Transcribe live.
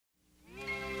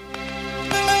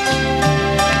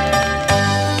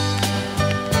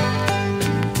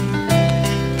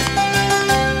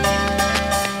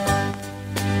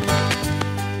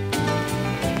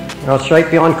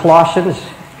straight beyond Colossians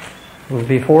and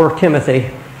before Timothy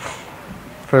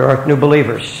for our new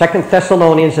believers. 2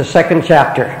 Thessalonians, the 2nd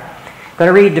chapter. I'm going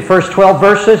to read the first 12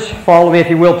 verses. Follow me if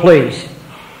you will, please.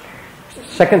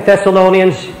 2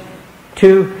 Thessalonians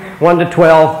 2, 1 to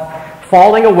 12,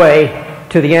 falling away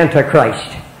to the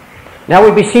Antichrist. Now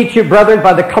we beseech you, brethren,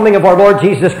 by the coming of our Lord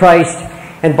Jesus Christ,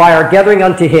 and by our gathering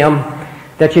unto him,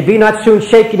 that ye be not soon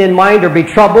shaken in mind or be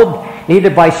troubled, neither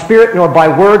by spirit, nor by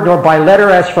word, nor by letter,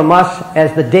 as from us,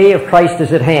 as the day of Christ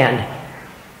is at hand.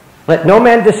 Let no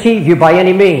man deceive you by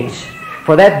any means,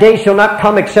 for that day shall not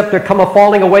come except there come a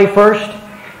falling away first,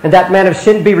 and that man of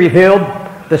sin be revealed,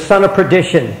 the son of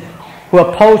perdition, who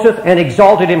opposeth and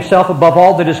exalted himself above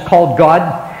all that is called God,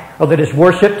 or that is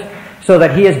worshipped, so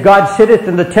that he is God, sitteth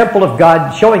in the temple of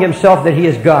God, showing himself that he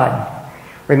is God.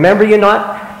 Remember ye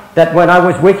not that when I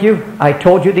was with you, I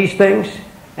told you these things?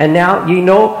 And now ye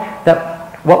know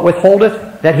that what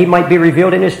withholdeth, that he might be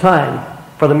revealed in his time.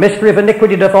 For the mystery of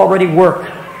iniquity doth already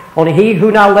work. Only he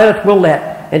who now letteth will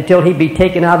let, until he be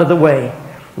taken out of the way.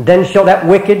 Then shall that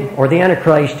wicked, or the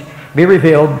Antichrist, be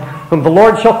revealed, whom the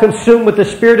Lord shall consume with the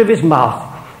spirit of his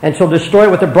mouth, and shall destroy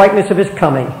with the brightness of his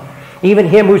coming. Even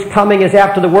him whose coming is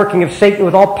after the working of Satan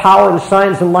with all power and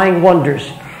signs and lying wonders,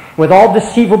 with all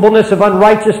deceivableness of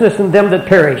unrighteousness in them that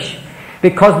perish,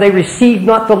 because they received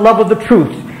not the love of the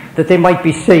truth, that they might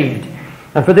be saved.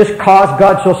 And for this cause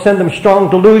God shall send them strong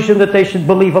delusion, that they should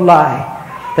believe a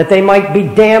lie, that they might be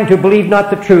damned who believe not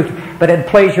the truth, but had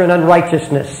pleasure in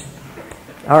unrighteousness.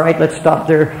 All right, let's stop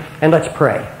there and let's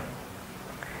pray.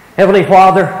 Heavenly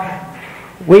Father,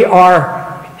 we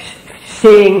are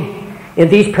seeing in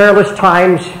these perilous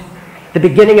times the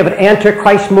beginning of an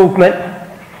Antichrist movement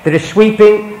that is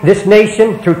sweeping this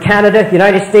nation through Canada,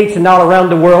 United States, and now around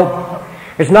the world.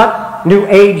 It's not New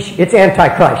Age, it's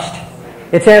Antichrist.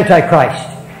 It's Antichrist.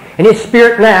 And his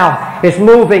spirit now is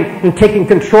moving and taking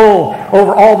control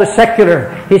over all the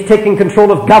secular. He's taking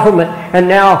control of government, and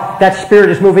now that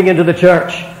spirit is moving into the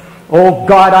church. Oh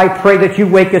God, I pray that you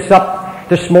wake us up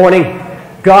this morning.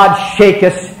 God, shake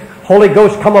us. Holy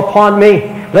Ghost, come upon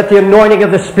me. Let the anointing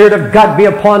of the Spirit of God be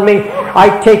upon me.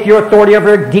 I take your authority over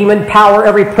every demon power,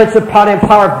 every principality and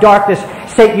power of darkness.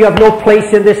 Satan, you have no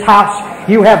place in this house.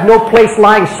 You have no place,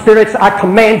 lying spirits. I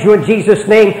command you in Jesus'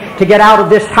 name to get out of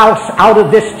this house, out of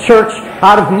this church,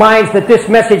 out of minds, that this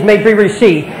message may be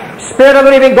received. Spirit of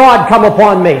the living God, come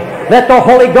upon me. Let the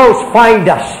Holy Ghost find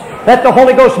us. Let the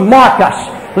Holy Ghost mark us.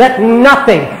 Let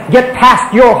nothing get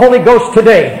past your Holy Ghost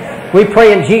today. We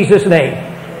pray in Jesus' name.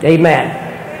 Amen.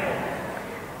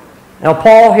 Now,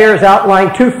 Paul here has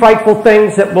outlined two frightful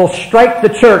things that will strike the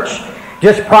church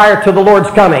just prior to the Lord's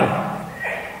coming.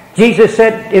 Jesus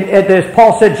said, as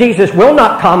Paul said, Jesus will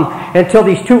not come until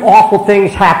these two awful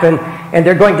things happen, and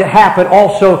they're going to happen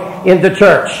also in the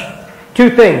church. Two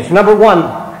things. Number one,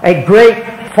 a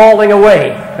great falling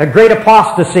away, a great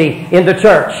apostasy in the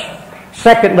church.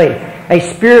 Secondly, a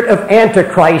spirit of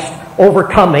Antichrist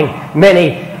overcoming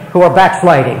many who are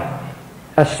backsliding.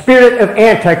 A spirit of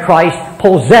Antichrist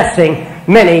possessing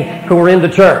many who are in the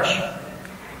church.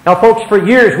 Now, folks, for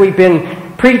years we've been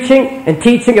preaching and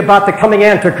teaching about the coming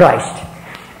Antichrist.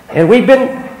 And we've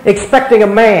been expecting a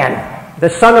man, the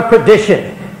son of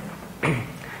perdition.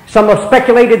 Some have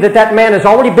speculated that that man has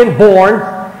already been born,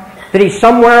 that he's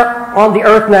somewhere on the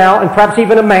earth now, and perhaps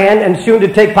even a man, and soon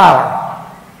to take power.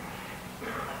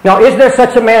 Now, is there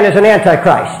such a man as an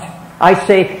Antichrist? I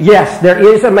say, yes, there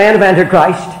is a man of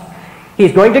Antichrist.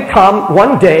 He's going to come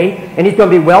one day, and he's going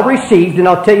to be well received, and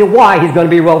I'll tell you why he's going to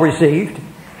be well received.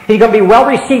 He's going to be well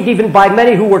received even by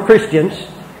many who were Christians,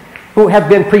 who have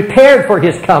been prepared for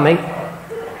his coming,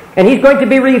 and he's going to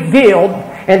be revealed,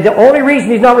 and the only reason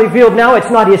he's not revealed now,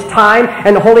 it's not his time,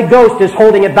 and the Holy Ghost is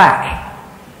holding it back.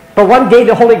 But one day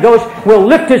the Holy Ghost will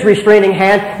lift his restraining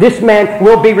hand. This man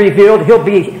will be revealed. He'll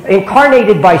be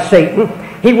incarnated by Satan.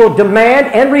 He will demand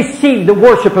and receive the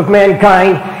worship of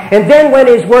mankind. And then when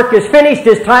his work is finished,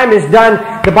 his time is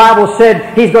done, the Bible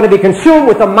said he's going to be consumed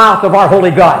with the mouth of our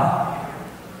holy God.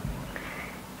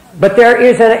 But there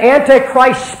is an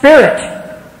Antichrist spirit,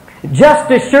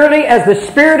 just as surely as the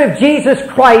Spirit of Jesus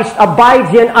Christ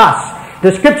abides in us.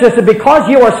 The Scripture says, because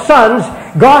you are sons,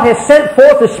 God has sent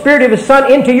forth the Spirit of His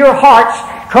Son into your hearts,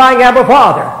 crying, Abba,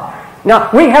 Father. Now,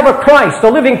 we have a Christ, a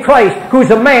living Christ,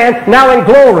 who's a man now in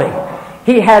glory.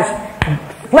 He has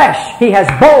flesh, he has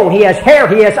bone, he has hair,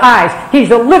 he has eyes. He's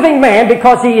a living man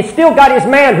because he has still got his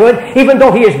manhood, even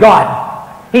though he is God.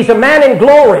 He's a man in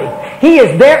glory. He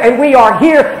is there and we are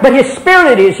here, but His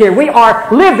Spirit is here. We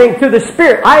are living through the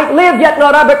Spirit. I live, yet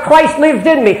not I, but Christ lives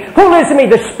in me. Who lives in me?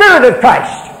 The Spirit of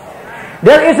Christ.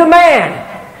 There is a man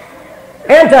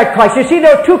Antichrist. You see,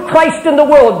 there are two Christs in the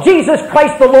world. Jesus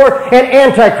Christ the Lord and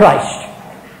Antichrist.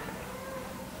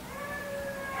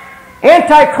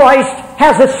 Antichrist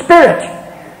has a spirit.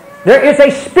 There is a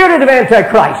spirit of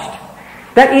Antichrist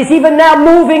that is even now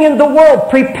moving in the world,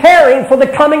 preparing for the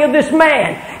coming of this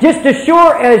man. Just as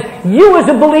sure as you as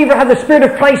a believer have the Spirit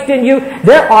of Christ in you,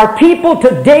 there are people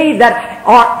today that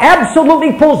are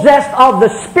absolutely possessed of the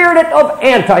spirit of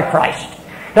Antichrist.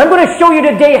 And I'm going to show you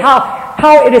today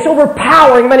how it is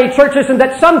overpowering many churches, and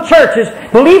that some churches,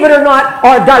 believe it or not,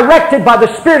 are directed by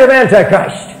the spirit of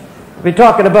Antichrist. We'll be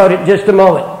talking about it in just a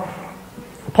moment.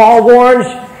 Paul warns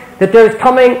that there's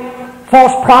coming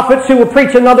false prophets who will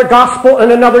preach another gospel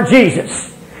and another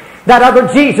Jesus. That other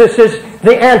Jesus is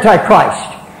the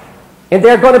Antichrist. And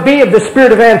they're going to be of the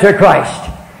spirit of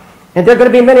Antichrist. And there are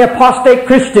going to be many apostate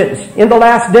Christians in the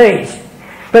last days.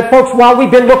 But folks, while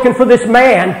we've been looking for this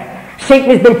man, Satan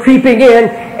has been creeping in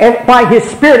and by his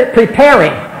spirit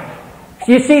preparing.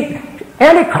 You see,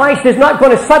 Antichrist is not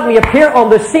going to suddenly appear on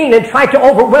the scene and try to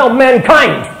overwhelm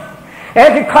mankind.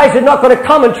 Antichrist is not going to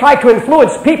come and try to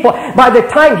influence people. By the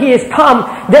time he has come,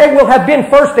 there will have been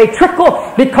first a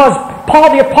trickle, because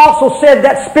Paul the Apostle said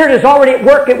that spirit is already at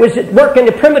work. It was at work in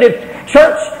the primitive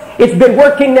church. It's been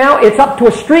working now. It's up to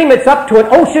a stream. It's up to an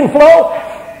ocean flow.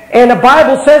 And the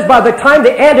Bible says by the time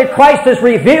the Antichrist is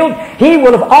revealed, he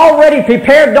will have already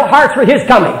prepared the hearts for his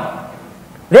coming.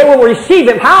 They will receive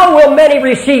him. How will many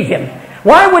receive him?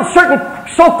 Why would certain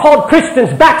so-called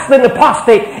Christians, backslidden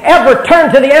apostate, ever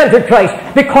turn to the Antichrist?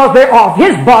 Because they're of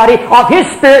his body, of his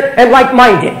spirit, and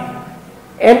like-minded.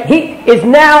 And he is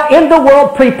now in the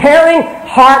world preparing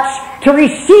hearts to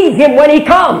receive him when he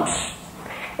comes.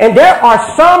 And there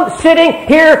are some sitting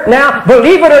here now,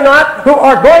 believe it or not, who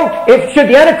are going, if should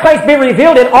the Antichrist be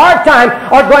revealed in our time,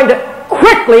 are going to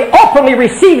quickly, openly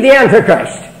receive the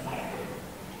Antichrist.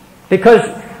 Because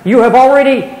you have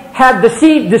already had the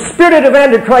seed, the spirit of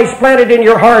Antichrist planted in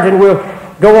your heart, and we'll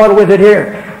go on with it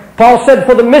here. Paul said,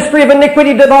 for the mystery of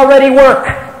iniquity did already work.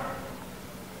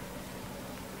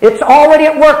 It's already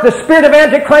at work. The spirit of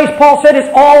Antichrist, Paul said, is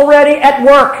already at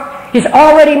work. He's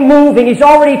already moving. He's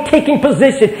already taking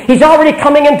position. He's already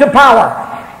coming into power.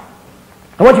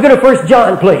 I want you to go to 1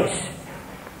 John, please.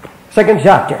 2nd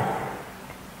chapter.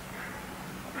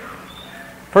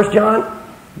 1 John.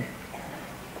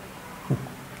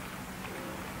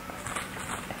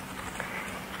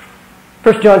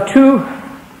 First John 2,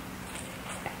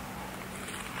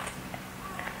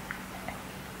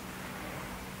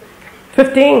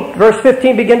 verse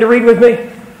 15, begin to read with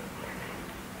me.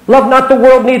 Love not the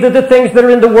world, neither the things that are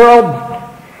in the world.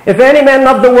 If any man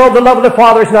love the world, the love of the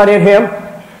Father is not in him.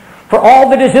 For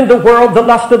all that is in the world, the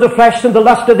lust of the flesh and the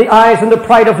lust of the eyes and the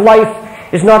pride of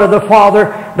life is not of the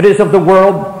Father, but is of the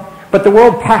world. But the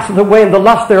world passeth away and the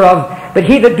lust thereof, but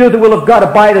he that doeth the will of God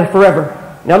abideth forever.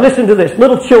 Now listen to this.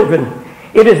 Little children,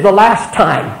 it is the last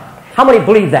time. How many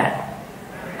believe that?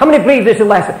 How many believe this is the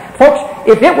last time? Folks,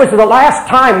 if it was the last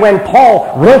time when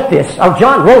Paul wrote this, or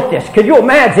John wrote this, could you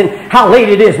imagine how late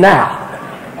it is now?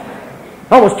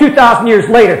 Almost 2,000 years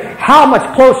later. How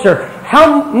much closer,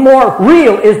 how more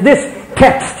real is this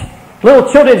text?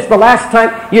 Little children, it's the last time.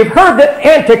 You've heard that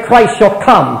Antichrist shall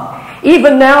come.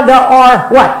 Even now there are,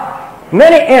 what?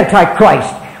 Many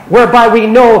Antichrists, whereby we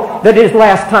know that it is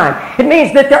last time. It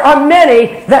means that there are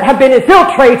many that have been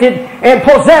infiltrated and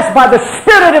possessed by the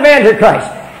spirit of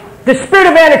Antichrist. The spirit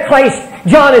of Antichrist,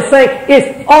 John is saying,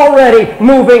 is already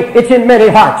moving. It's in many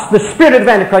hearts. The spirit of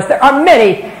Antichrist. There are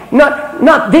many,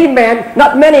 not the man,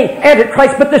 not many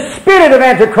Antichrists, but the spirit of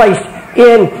Antichrist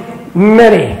in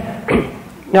many.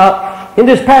 Now, in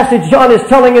this passage, John is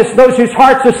telling us those whose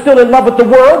hearts are still in love with the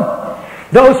world,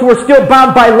 those who are still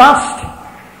bound by lust,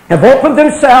 have opened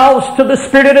themselves to the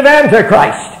spirit of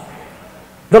Antichrist.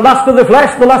 The lust of the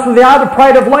flesh, the lust of the eye, the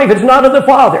pride of life is not of the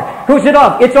Father. Who's it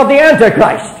of? It's of the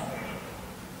Antichrist.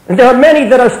 And there are many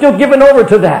that are still given over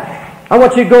to that. I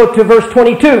want you to go to verse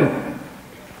 22.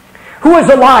 Who is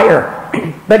a liar?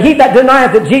 But he that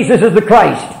denieth that Jesus is the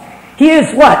Christ. He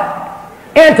is what?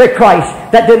 Antichrist,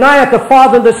 that denieth the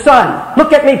Father and the Son.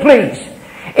 Look at me, please.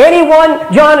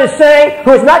 Anyone, John is saying,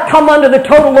 who has not come under the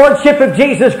total lordship of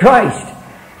Jesus Christ,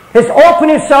 has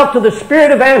opened himself to the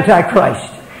spirit of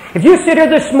Antichrist. If you sit here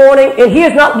this morning and he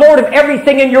is not Lord of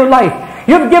everything in your life,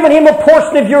 you've given him a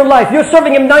portion of your life, you're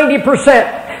serving him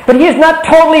 90%, but he is not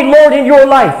totally Lord in your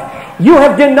life. You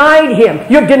have denied him.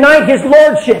 You have denied his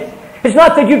lordship. It's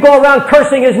not that you go around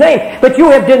cursing his name, but you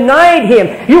have denied him.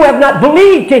 You have not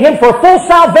believed to him for full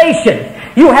salvation.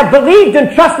 You have believed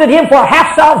and trusted him for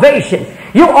half salvation.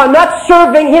 You are not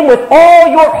serving him with all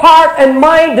your heart and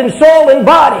mind and soul and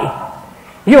body.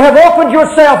 You have opened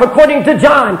yourself, according to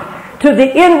John, to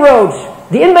the inroads,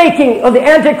 the inmaking of the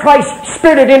Antichrist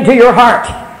spirit into your heart.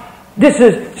 This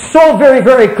is so very,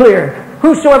 very clear.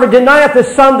 Whosoever denieth the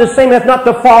Son, the same hath not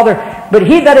the Father. But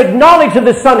he that acknowledgeth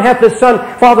the Son hath the Son,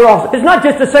 Father also. It's not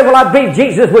just to say, well, I believe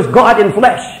Jesus was God in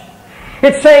flesh.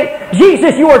 It's saying,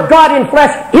 Jesus, you are God in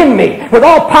flesh in me, with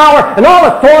all power and all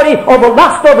authority over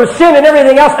lust, over sin, and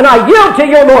everything else, and I yield to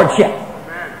your Lordship.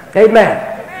 Amen.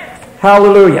 Amen.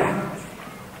 Hallelujah.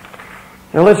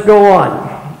 Now let's go on.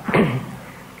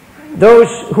 Those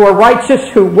who are righteous,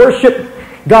 who worship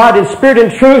God in spirit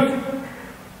and truth,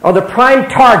 are the prime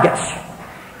targets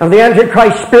of the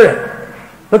Antichrist spirit.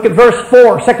 Look at verse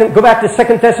 4. Go back to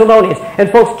 2 Thessalonians. And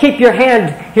folks, keep your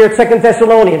hand here at 2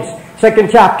 Thessalonians. Second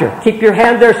chapter. Keep your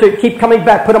hand there so you keep coming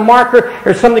back. Put a marker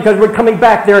or something because we're coming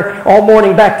back there all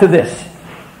morning back to this.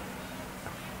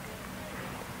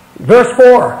 Verse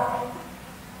 4.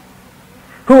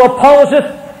 Who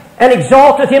opposeth and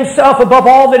exalteth himself above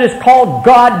all that is called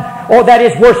God or that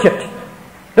is worshipped.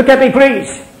 Look at me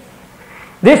please.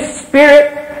 This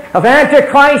spirit of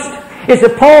Antichrist is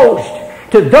opposed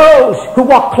to those who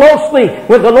walk closely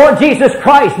with the Lord Jesus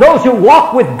Christ, those who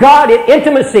walk with God in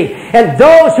intimacy, and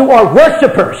those who are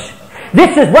worshipers.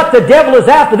 This is what the devil is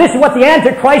after. This is what the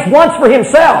Antichrist wants for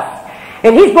himself.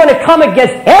 And he's going to come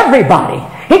against everybody.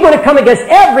 He's going to come against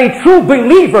every true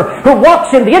believer who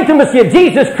walks in the intimacy of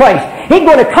Jesus Christ. He's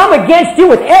going to come against you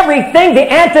with everything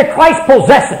the Antichrist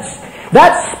possesses.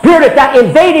 That spirit, that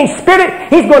invading spirit,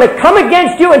 he's going to come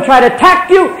against you and try to attack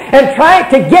you and try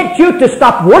to get you to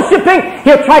stop worshiping.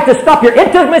 He'll try to stop your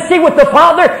intimacy with the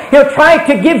Father. He'll try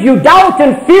to give you doubt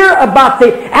and fear about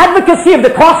the advocacy of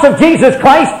the cross of Jesus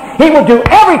Christ. He will do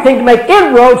everything to make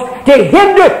inroads to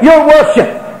hinder your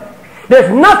worship.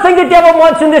 There's nothing the devil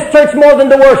wants in this church more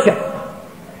than to worship.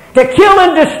 To kill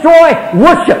and destroy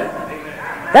worship.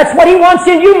 That's what he wants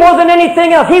in you more than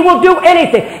anything else. He will do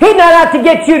anything. He's not out to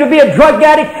get you to be a drug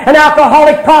addict, an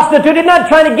alcoholic, prostitute. He's not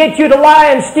trying to get you to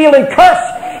lie and steal and curse.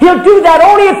 He'll do that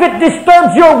only if it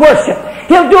disturbs your worship.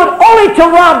 He'll do it only to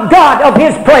rob God of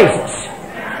his praises.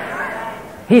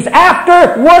 He's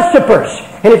after worshipers.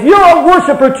 And if you're a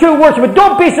worshiper, true worshiper,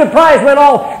 don't be surprised when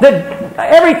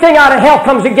everything out of hell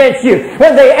comes against you.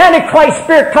 When the Antichrist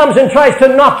spirit comes and tries to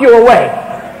knock you away.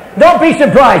 Don't be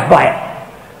surprised by it.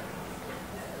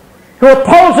 Who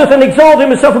opposeth and exalteth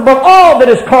himself above all that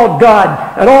is called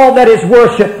God and all that is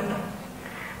worshipped.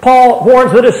 Paul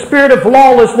warns that a spirit of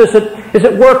lawlessness is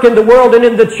at work in the world and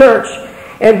in the church.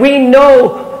 And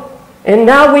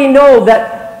now we know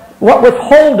that what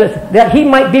withholdeth, that he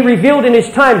might be revealed in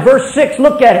his time. Verse 6,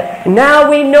 look at it. Now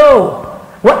we know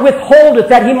what withholdeth,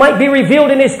 that he might be revealed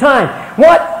in his time.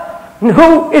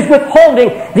 Who is withholding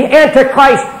the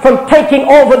Antichrist from taking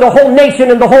over the whole nation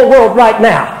and the whole world right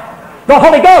now? The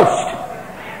Holy Ghost.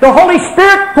 The Holy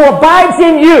Spirit who abides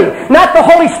in you. Not the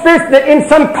Holy Spirit that in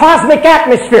some cosmic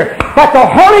atmosphere, but the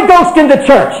Holy Ghost in the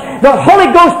church. The Holy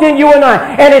Ghost in you and I.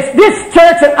 And it's this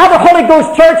church and other Holy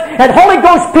Ghost church and Holy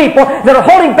Ghost people that are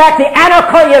holding back the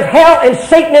anarchy of hell and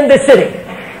Satan in the city.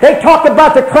 They talk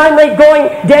about the crime rate going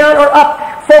down or up.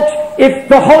 Folks, if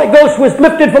the Holy Ghost was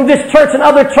lifted from this church and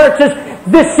other churches,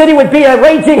 this city would be a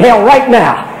raging hell right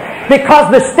now.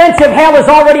 Because the stench of hell is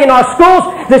already in our schools.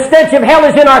 The stench of hell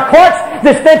is in our courts.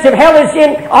 The stench of hell is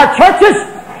in our churches.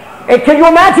 And can you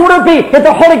imagine what it would be if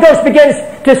the Holy Ghost begins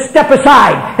to step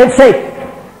aside and say,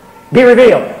 be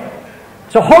revealed.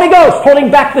 So Holy Ghost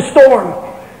holding back the storm.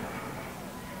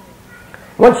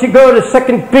 Once you go to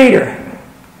 2 Peter.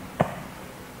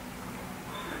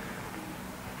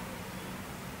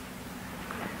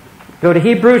 Go to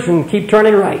Hebrews and keep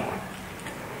turning right.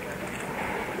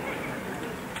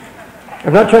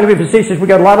 I'm not trying to be facetious. We've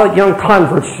got a lot of young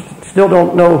converts still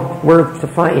don't know where to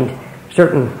find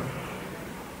certain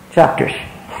chapters.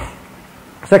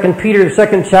 2 Peter, the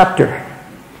 2nd chapter.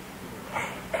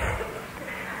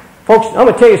 Folks, I'm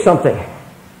going to tell you something.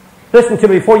 Listen to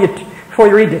me before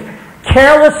you read this.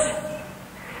 Careless,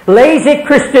 lazy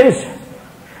Christians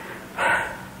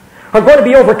are going to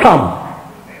be overcome.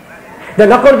 They're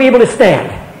not going to be able to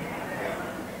stand.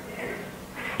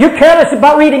 You're careless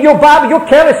about reading your Bible. You're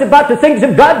careless about the things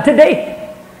of God today.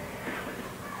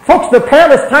 Folks, the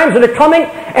perilous times that are coming,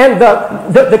 and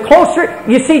the closer,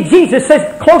 you see, Jesus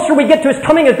says, closer we get to his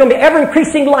coming, there's going to be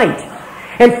ever-increasing light.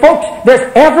 And folks,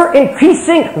 there's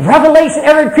ever-increasing revelation,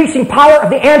 ever-increasing power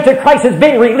of the Antichrist is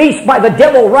being released by the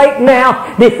devil right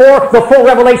now before the full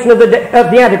revelation of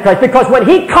the Antichrist. Because when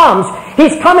he comes,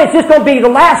 he's coming, it's just going to be the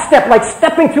last step, like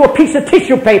stepping through a piece of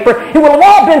tissue paper. It will have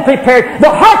all been prepared. The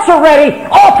hearts are ready,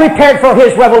 all prepared for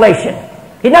his revelation.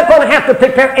 He's not going to have to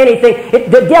prepare anything.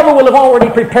 The devil will have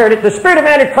already prepared it. The spirit of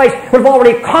Antichrist will have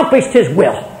already accomplished his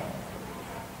will.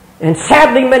 And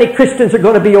sadly, many Christians are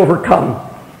going to be overcome.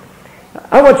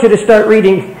 I want you to start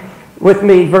reading with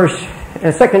me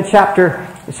second chapter,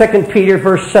 2 Peter,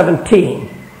 verse 17.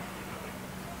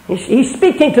 He's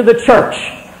speaking to the church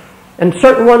and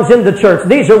certain ones in the church.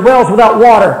 These are wells without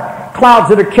water, clouds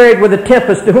that are carried with a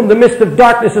tempest, to whom the mist of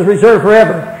darkness is reserved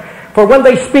forever. For when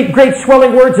they speak great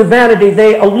swelling words of vanity,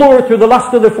 they allure through the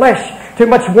lust of the flesh, through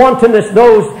much wantonness,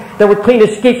 those that would clean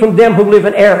escape from them who live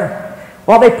in error.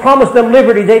 While they promise them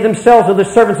liberty, they themselves are the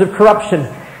servants of corruption.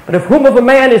 But of whom of a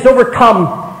man is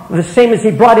overcome, the same as he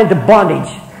brought into bondage.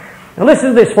 Now listen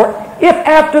to this. For if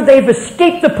after they've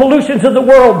escaped the pollutions of the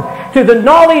world through the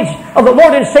knowledge of the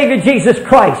Lord and Savior Jesus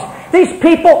Christ, these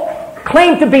people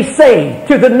claim to be saved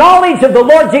through the knowledge of the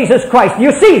Lord Jesus Christ.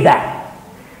 You see that?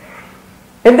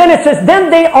 And then it says, then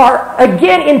they are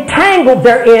again entangled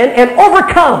therein and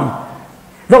overcome.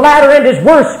 The latter end is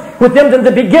worse with them than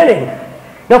the beginning.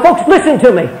 Now folks, listen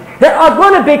to me. There are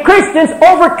going to be Christians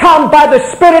overcome by the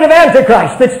spirit of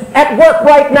Antichrist that's at work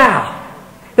right now.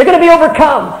 They're going to be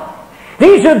overcome.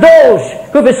 These are those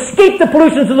who have escaped the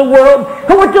pollutions of the world,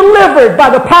 who were delivered by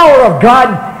the power of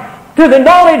God through the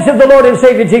knowledge of the Lord and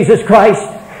Savior Jesus Christ.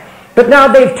 But now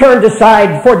they've turned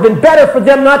aside, for it had been better for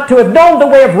them not to have known the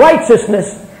way of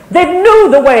righteousness. They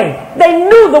knew the way. They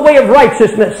knew the way of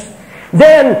righteousness.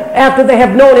 Then, after they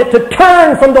have known it, to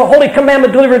turn from the holy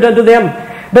commandment delivered unto them.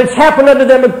 But it's happened unto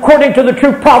them according to the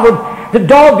true proverb. The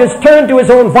dog is turned to his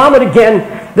own vomit again.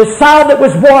 The sow that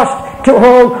was washed to her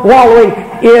own wallowing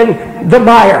in the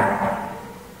mire.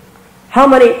 How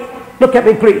many, look at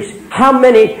me please, how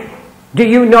many do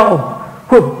you know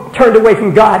who have turned away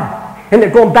from God and they're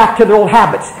going back to their old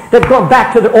habits? They've gone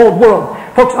back to their old world.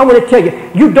 Folks, I'm going to tell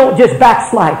you, you don't just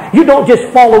backslide. You don't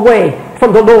just fall away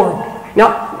from the Lord.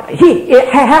 Now, it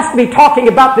has to be talking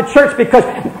about the church, because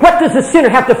what does the sinner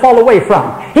have to fall away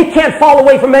from? He can't fall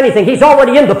away from anything. He's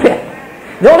already in the pit.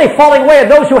 The only falling away are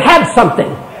those who had something.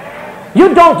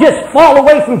 You don't just fall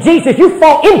away from Jesus. You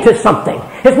fall into something.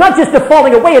 It's not just a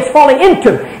falling away, it's falling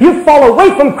into. You fall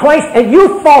away from Christ and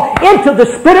you fall into the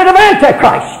spirit of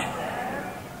Antichrist.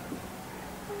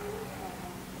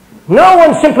 No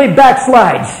one simply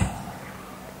backslides.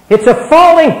 It's a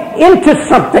falling into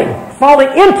something. Falling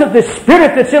into the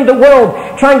spirit that's in the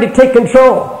world, trying to take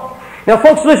control. Now,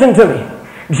 folks, listen to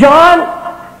me.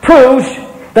 John proves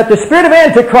that the spirit of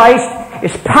Antichrist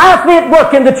is powerfully at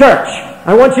work in the church.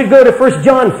 I want you to go to 1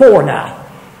 John 4 now.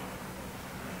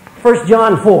 1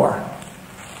 John 4.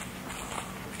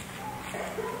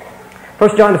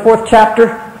 1 John, the 4th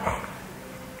chapter,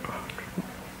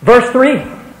 verse 3.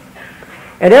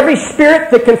 And every spirit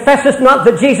that confesseth not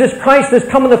that Jesus Christ is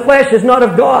come in the flesh is not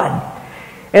of God.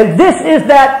 And this is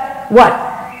that, what?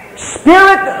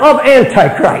 Spirit of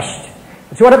Antichrist.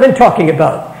 That's what I've been talking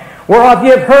about. Whereof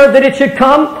you have heard that it should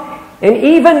come, and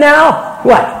even now,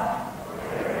 what?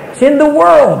 It's in the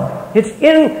world. It's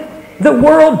in the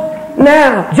world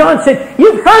now. John said,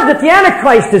 you've heard that the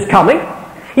Antichrist is coming.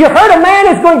 You heard a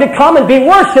man is going to come and be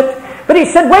worshipped. But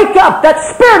he said, wake up. That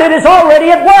spirit is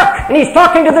already at work. And he's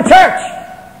talking to the church.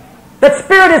 That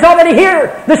spirit is already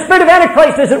here. The spirit of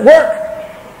Antichrist is at work.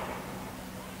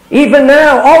 Even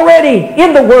now, already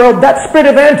in the world, that spirit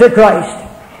of Antichrist.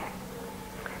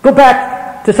 Go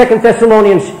back to 2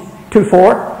 Thessalonians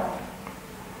 2:4.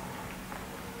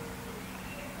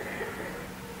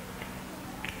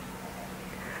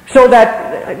 So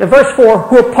that, verse 4,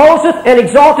 who opposeth and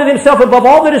exalteth himself above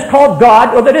all that is called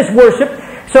God, or that is worshipped,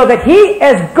 so that he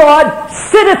as God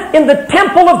sitteth in the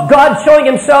temple of God, showing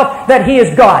himself that he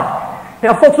is God.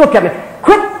 Now, folks, look at me.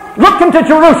 Quit looking to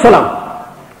Jerusalem.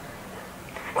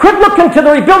 Quit looking to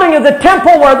the rebuilding of the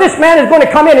temple where this man is going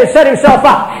to come in and set himself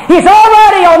up. He's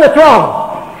already on the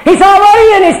throne. He's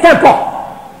already in his temple.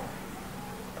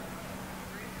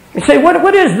 You say,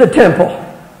 what is the temple?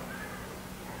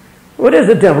 What is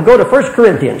the temple? Go to 1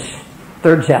 Corinthians,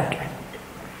 3rd chapter.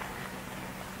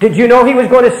 Did you know he was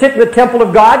going to sit in the temple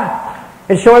of God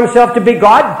and show himself to be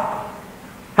God?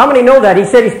 How many know that? He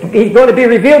said he's going to be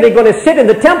revealed. He's going to sit in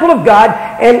the temple of God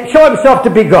and show himself to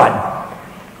be God.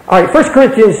 All right, 1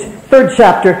 Corinthians, 3rd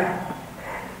chapter,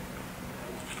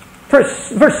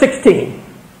 verse 16.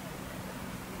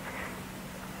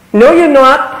 Know you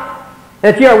not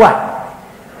that you are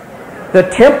what? The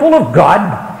temple of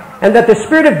God, and that the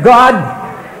Spirit of God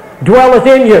dwelleth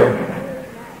in you.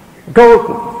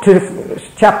 Go to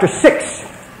chapter 6.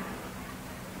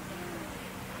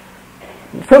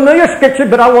 Familiar scripture,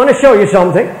 but I want to show you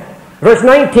something. Verse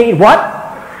 19, what?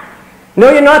 Know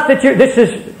you not that you, this is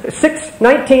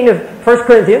 6:19 of 1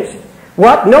 Corinthians.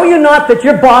 What? Know you not that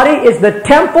your body is the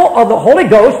temple of the Holy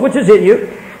Ghost, which is in you,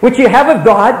 which you have of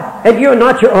God, and you are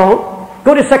not your own?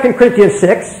 Go to 2 Corinthians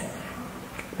 6.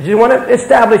 I just want to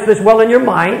establish this well in your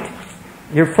mind.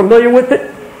 You're familiar with it?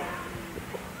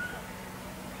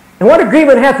 And what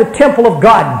agreement hath the temple of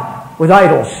God with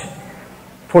idols?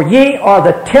 For ye are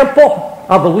the temple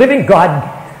of the living God,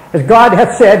 as God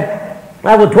hath said,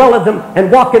 I will dwell in them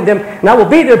and walk in them, and I will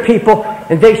be their people,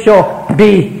 and they shall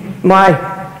be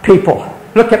my people.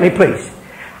 Look at me, please.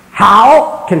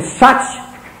 How can such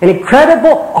an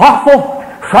incredible, awful,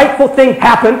 frightful thing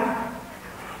happen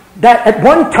that at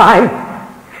one time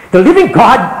the living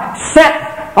God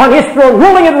sat on his throne,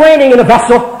 ruling and reigning in a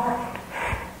vessel?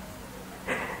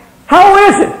 How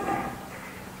is it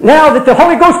now that the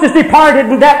Holy Ghost is departed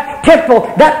and that temple,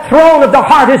 that throne of the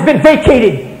heart has been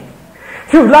vacated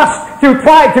through lust, through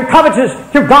pride, through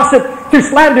covetousness, through gossip, through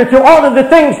slander, through all of the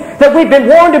things that we've been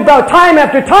warned about time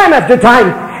after time after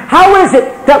time? How is it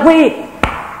that we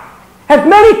have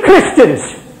many Christians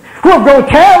who have grown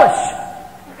careless,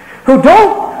 who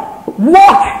don't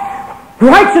walk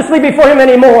righteously before Him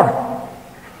anymore?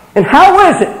 And how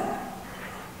is it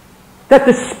that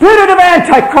the spirit of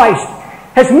Antichrist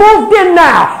has moved in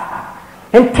now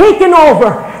and taken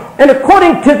over? And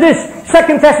according to this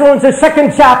 2 Thessalonians, the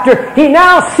 2nd chapter, he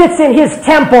now sits in his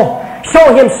temple,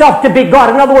 showing himself to be God.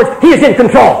 In other words, he is in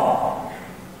control.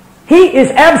 He is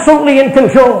absolutely in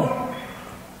control.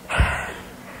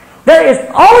 There is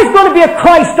always going to be a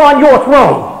Christ on your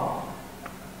throne.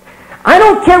 I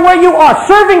don't care where you are,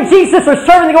 serving Jesus or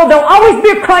serving the old, there'll always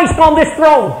be a Christ on this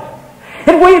throne.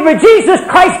 It will either be Jesus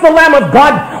Christ, the Lamb of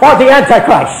God, or the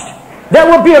Antichrist. There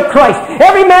will be a Christ.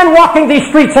 Every man walking these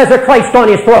streets has a Christ on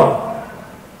his throne.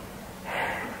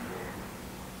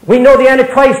 We know the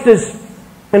Antichrist is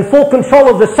in full control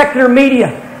of the secular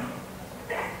media.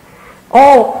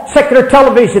 All secular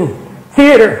television,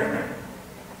 theater,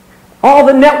 all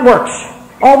the networks,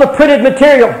 all the printed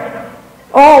material,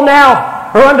 all now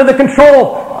are under the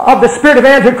control of the spirit of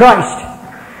Antichrist.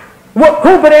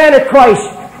 Who but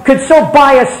Antichrist could so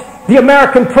bias the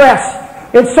American press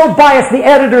and so bias the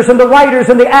editors and the writers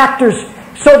and the actors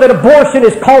so that abortion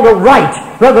is called a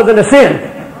right rather than a sin?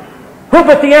 Who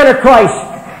but the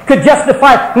Antichrist could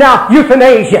justify now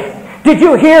euthanasia? Did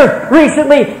you hear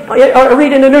recently, or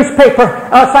read in the newspaper,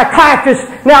 a psychiatrist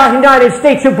now in the United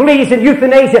States who believes in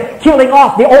euthanasia, killing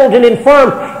off the old and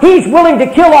infirm? He's willing to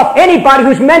kill off anybody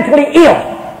who's mentally ill.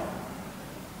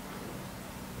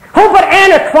 Who but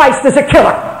Antichrist is a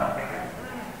killer?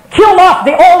 Kill off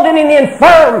the old and the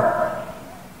infirm.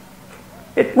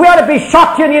 We ought to be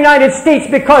shocked here in the United States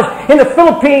because in the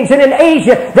Philippines and in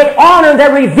Asia, they honor and they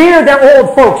revere their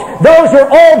old folks. Those who are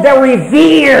old, they're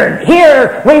revered.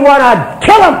 Here, we want to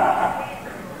kill them.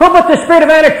 Who but the spirit of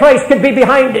Antichrist could be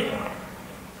behind it?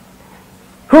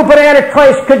 Who but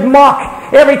Antichrist could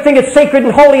mock everything that's sacred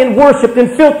and holy and worshipped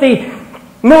in filthy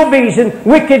movies and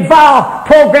wicked, vile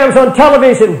programs on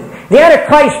television? The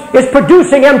Antichrist is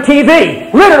producing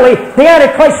MTV. Literally, the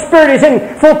Antichrist spirit is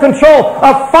in full control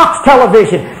of Fox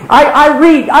television. I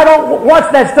don't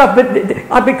watch that stuff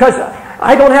because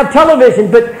I don't have television,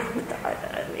 but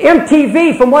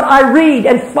MTV, from what I read,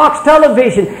 and Fox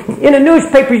television, in a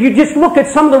newspaper, you just look at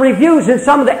some of the reviews and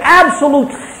some of the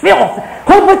absolute filth.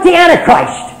 Who but the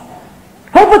Antichrist?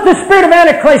 Who but the spirit of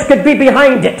Antichrist could be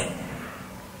behind it?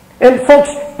 And folks,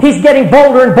 he's getting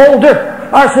bolder and bolder.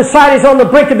 Our society is on the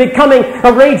brink of becoming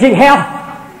a raging hell.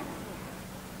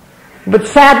 But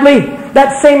sadly,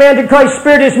 that same Antichrist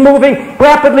spirit is moving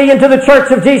rapidly into the church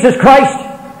of Jesus Christ.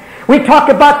 We talk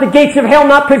about the gates of hell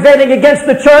not prevailing against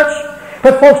the church.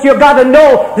 But folks, you've got to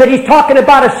know that he's talking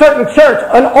about a certain church,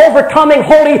 an overcoming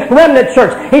holy remnant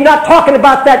church. He's not talking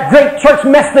about that great church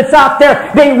mess that's out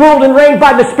there being ruled and reigned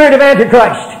by the spirit of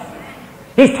Antichrist.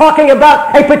 He's talking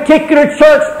about a particular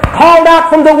church called out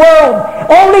from the world.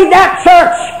 Only that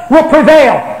church will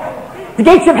prevail. The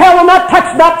gates of hell will not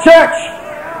touch that church.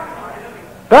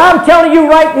 But I'm telling you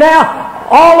right now,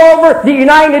 all over the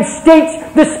United States,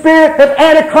 the spirit of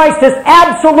Antichrist is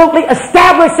absolutely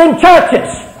establishing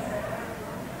churches.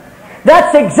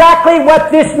 That's exactly what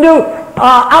this new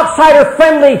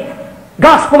outsider-friendly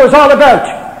gospel is all about.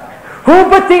 Who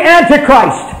but the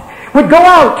Antichrist would go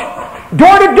out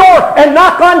door to door and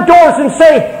knock on doors and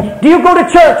say, do you go to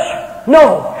church?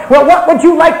 No. Well, what would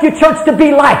you like your church to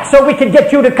be like so we can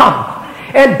get you to come?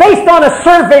 And based on a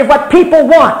survey of what people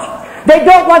want, they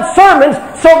don't want sermons,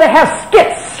 so they have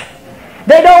skits.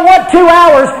 They don't want 2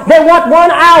 hours, they want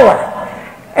 1 hour.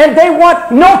 And they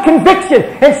want no conviction.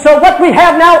 And so what we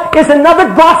have now is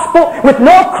another gospel with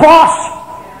no cross,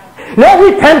 no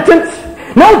repentance,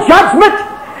 no judgment,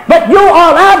 but you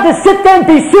are allowed to sit there and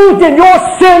be soothed in your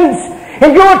sins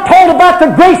And you're told about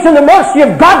the grace and the mercy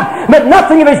of God, but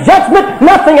nothing of His judgment,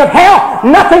 nothing of hell,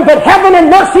 nothing but heaven and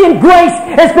mercy and grace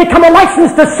has become a license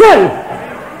to sin.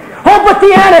 Oh, but the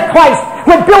Antichrist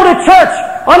would build a church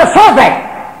on a survey.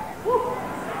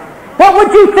 What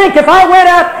would you think if I went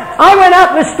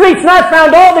out in the streets and I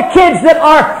found all the kids that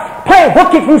are playing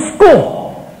hooky from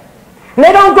school? And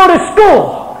they don't go to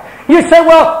school. You say,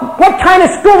 well, what kind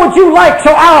of school would you like? So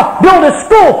I'll build a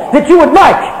school that you would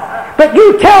like. But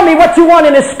you tell me what you want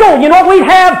in a school. You know, we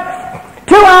have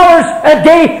 2 hours a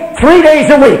day, 3 days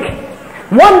a week.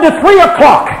 1 to 3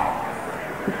 o'clock.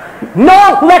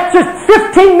 No lectures,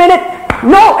 15-minute,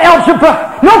 no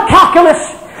algebra, no calculus,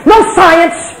 no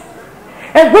science.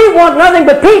 And we want nothing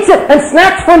but pizza and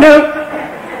snacks for noon.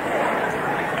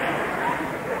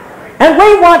 And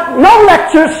we want no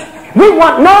lectures. We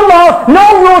want no laws,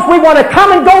 no rules. We want to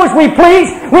come and go as we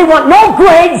please. We want no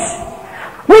grades.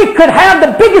 We could have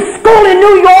the biggest school in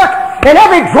New York, and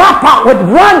every dropout would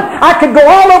run. I could go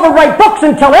all over, write books,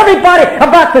 and tell everybody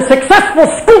about the successful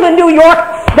school in New York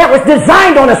that was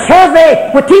designed on a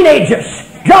survey with teenagers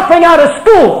dropping out of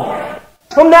school.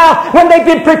 From now, when they've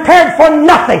been prepared for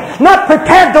nothing, not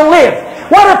prepared to live.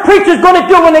 What are preachers going to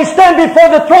do when they stand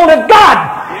before the throne of God?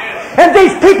 And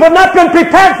these people have not been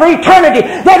prepared for eternity.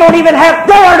 They don't even have,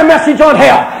 they heard a message on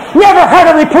hell. Never heard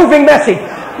a reproving message.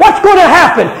 What's going to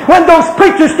happen when those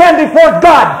preachers stand before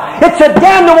God? It's a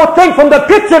damnable thing from the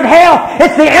pits of hell.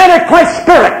 It's the Antichrist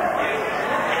spirit.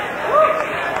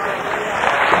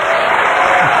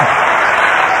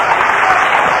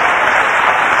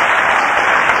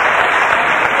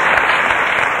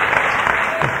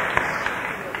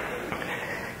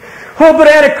 Oh, but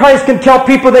Antichrist can tell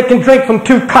people they can drink from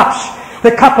 2 cups.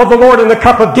 The cup of the Lord and the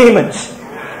cup of demons.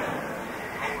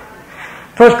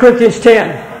 1 Corinthians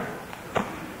 10.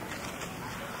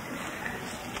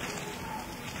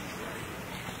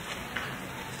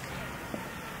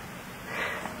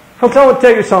 Folks, I want to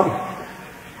tell you something.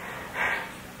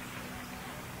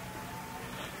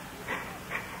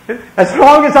 As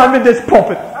long as I'm in this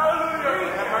pulpit,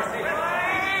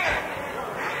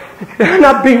 there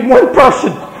not being one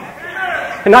person,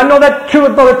 and I know that's true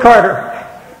of Brother Carter,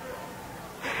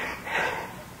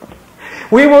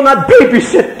 we will not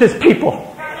babysit this people.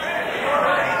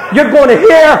 You're going to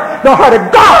hear the heart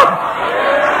of God.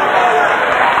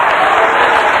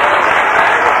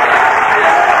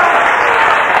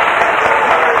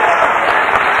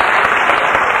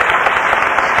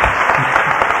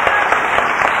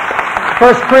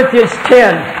 1 Corinthians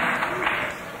 10,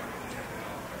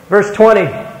 verse 20.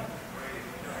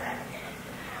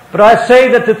 But I say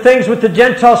that the things which the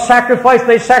Gentiles sacrifice,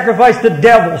 they sacrifice to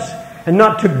devils and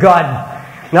not to God.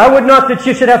 And I would not that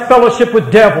you should have fellowship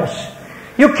with devils.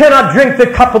 You cannot drink the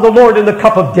cup of the Lord and the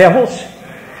cup of devils.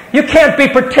 You can't be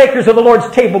partakers of the Lord's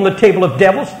table and the table of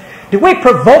devils. Do we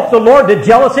provoke the Lord to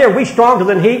jealousy? Are we stronger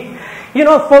than He? You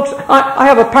know, folks, I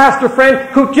have a pastor friend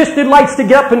who just delights to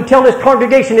get up and tell his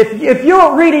congregation, if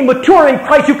you're really mature in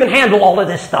Christ, you can handle all of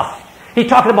this stuff. He's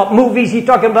talking about movies, he's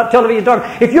talking about television,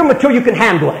 if you're mature, you can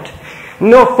handle it.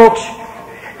 No, folks,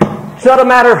 it's not a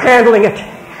matter of handling it.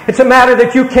 It's a matter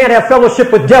that you can't have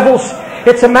fellowship with devils.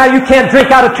 It's a matter you can't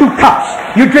drink out of 2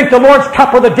 cups. You drink the Lord's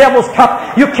cup or the devil's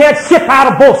cup. You can't sip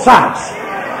out of both sides.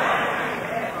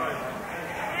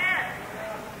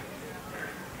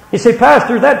 You say,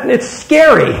 Pastor, it's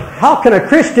scary. How can a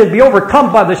Christian be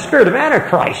overcome by the spirit of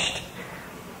Antichrist?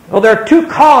 Well, there are 2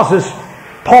 causes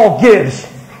Paul gives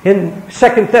in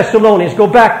 2 Thessalonians. Go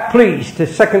back, please, to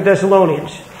 2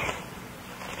 Thessalonians.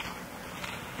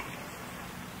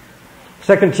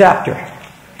 2nd chapter.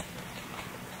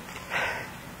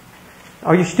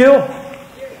 Are you still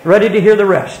ready to hear the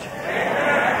rest?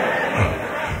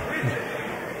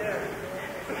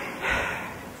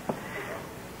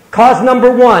 Cause number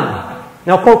 1.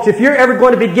 Now, folks, if you're ever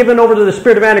going to be given over to the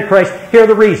spirit of Antichrist, here are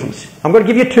the reasons. I'm going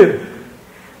to give you 2.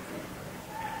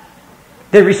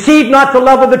 They receive not the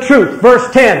love of the truth. Verse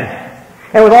 10.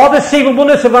 And with all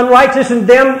deceivableness of unrighteousness in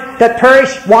them that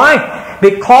perish. Why?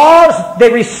 Because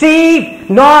they receive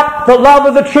not the love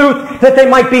of the truth that they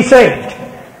might be saved.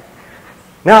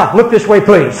 Now, look this way,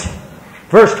 please.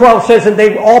 Verse 12 says, and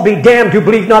they will all be damned who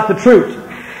believe not the truth.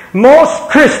 Most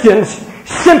Christians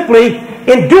simply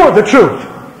endure the truth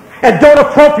and don't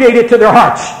appropriate it to their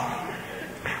hearts.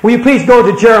 Will you please go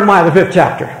to Jeremiah, the 5th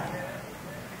chapter?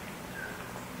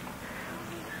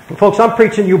 And folks, I'm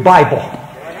preaching you Bible.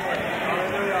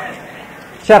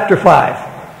 Chapter 5.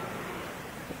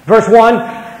 Verse 1.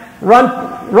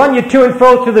 Run you to and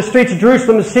fro through the streets of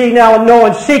Jerusalem and see now and know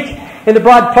and seek in the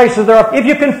broad places thereof. If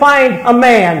you can find a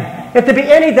man, if there be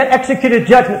any that executed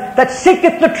judgment, that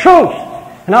seeketh the truth,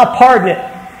 and I'll pardon it.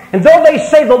 And though they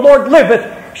say the Lord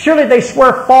liveth, surely they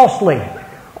swear falsely.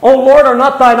 O Lord, are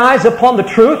not thine eyes upon the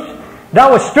truth?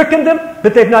 Thou hast stricken them,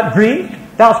 but they've not grieved.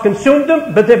 Thou hast consumed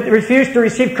them, but they've refused to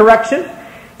receive correction.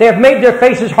 They have made their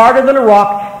faces harder than a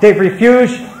rock. They've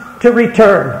refused to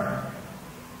return.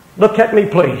 Look at me,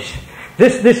 please.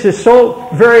 This is so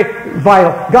very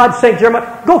vital. God's saying,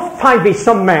 Jeremiah, go find me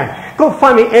some man. Go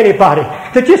find me anybody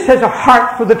that just has a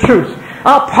heart for the truth.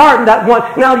 I'll pardon that one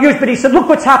and I'll use, but he said, look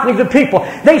what's happening to people.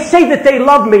 They say that they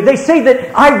love me. They say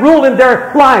that I rule in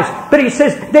their lives. But he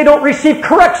says they don't receive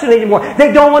correction anymore.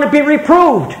 They don't want to be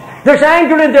reproved. There's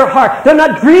anger in their heart. They're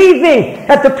not grieving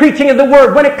at the preaching of the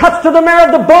word. When it cuts to the marrow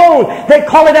of the bone, they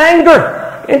call it anger.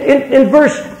 In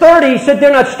verse 30, he said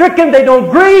they're not stricken. They don't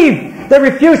grieve. They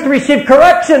refuse to receive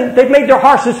correction. They've made their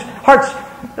hearts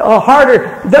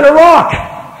harder than a rock.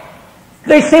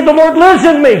 They say the Lord lives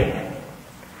in me.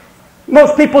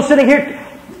 Most people sitting here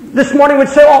this morning would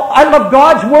say, oh, I love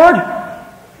God's Word.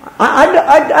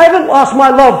 I haven't lost my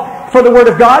love for the Word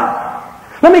of God.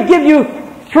 Let me give you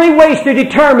 3 ways to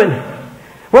determine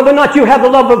whether or not you have the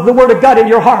love of the Word of God in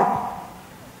your heart.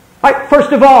 All right,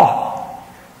 first of all,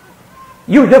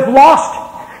 you have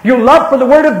lost your love for the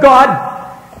Word of God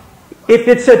if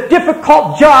it's a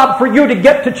difficult job for you to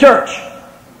get to church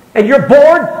and you're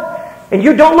bored and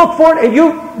you don't look for it, and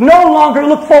you no longer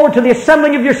look forward to the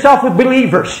assembling of yourself with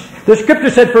believers. The Scripture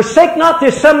said, forsake not the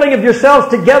assembling of yourselves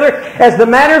together, as the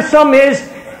manner of some is,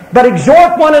 but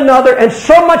exhort one another, and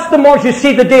so much the more as you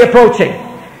see the day approaching.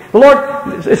 The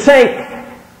Lord is saying,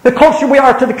 the closer we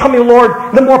are to the coming of the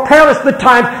Lord, the more perilous the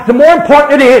time, the more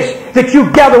important it is that you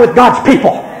gather with God's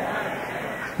people.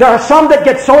 There are some that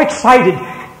get so excited.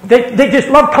 They just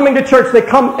love coming to church. They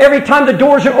come every time the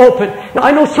doors are open. Now,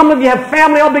 I know some of you have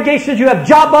family obligations, you have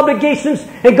job obligations,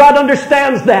 and God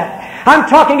understands that. I'm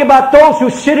talking about those who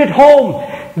sit at home,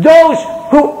 those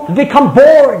who become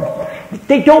bored.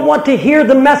 They don't want to hear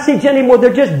the message anymore.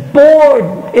 They're just bored.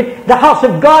 The house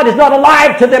of God is not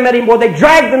alive to them anymore. They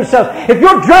drag themselves. If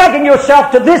you're dragging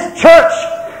yourself to this church,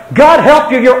 God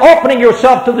help you, you're opening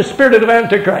yourself to the spirit of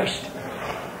Antichrist.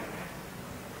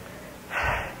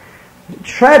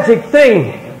 Tragic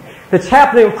thing that's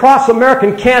happening across America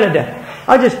and Canada.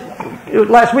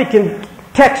 Last week in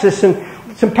Texas, and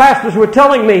some pastors were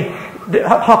telling me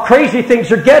how crazy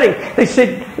things are getting. They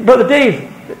said, Brother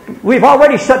Dave, we've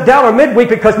already shut down our midweek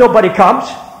because nobody comes.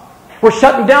 We're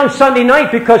shutting down Sunday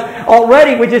night because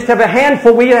already we just have a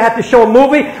handful. We have to show a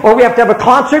movie or we have to have a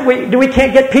concert. We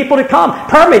can't get people to come.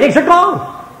 Prayer meetings are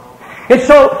gone. And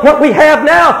so what we have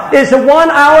now is a 1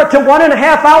 hour to 1.5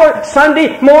 hour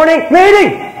Sunday morning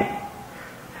meeting.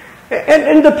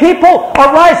 And the people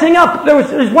are rising up.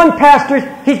 There's one pastor,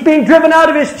 he's being driven out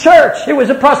of his church. It was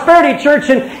a prosperity church,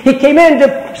 and he came in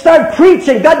to start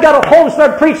preaching. God got a hold and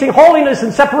started preaching holiness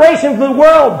and separation from the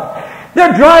world.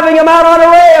 They're driving him out on a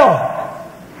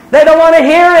rail. They don't want to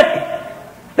hear it.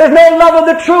 There's no love of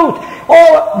the truth.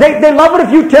 Oh, they love it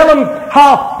if you tell them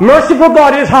how merciful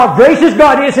God is, how gracious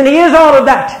God is, and He is all of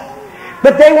that.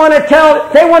 But they want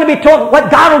to be told what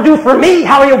God will do for me,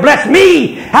 how He'll bless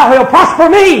me, how He'll prosper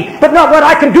me, but not what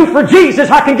I can do for Jesus.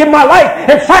 I can give my life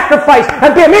and sacrifice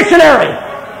and be a missionary.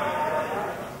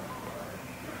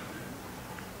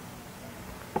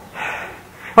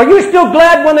 Are you still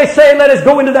glad when they say, let us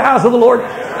go into the house of the Lord?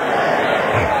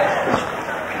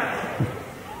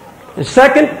 And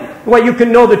second, the way you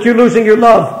can know that you're losing your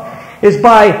love is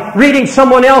by reading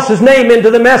someone else's name into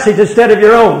the message instead of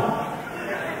your own.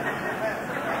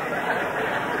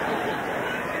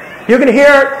 You can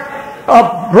hear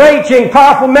a raging,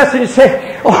 powerful message and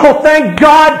say, oh, thank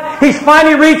God he's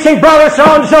finally reaching brother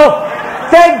so-and-so.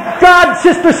 Thank God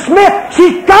Sister Smith,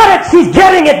 she's got it, she's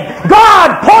getting it.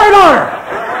 God, pour it on her.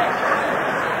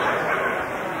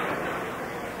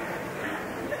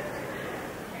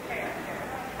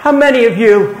 How many of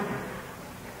you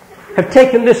have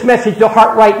taken this message to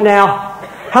heart right now?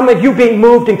 How many of you being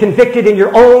moved and convicted in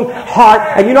your own heart,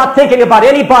 and you're not thinking about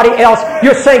anybody else?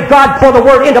 You're saying, God, pour the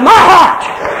word into my heart.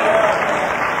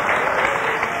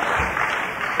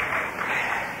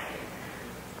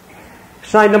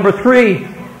 Sign number 3,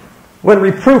 when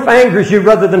reproof angers you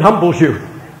rather than humbles you.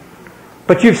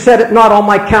 But you've said it not on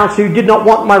my counsel. You did not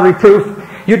want my reproof.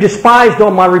 You despised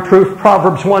all my reproof.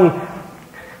 Proverbs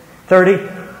 1:30.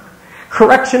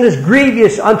 Correction is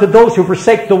grievous unto those who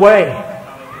forsake the way.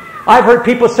 I've heard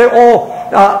people say,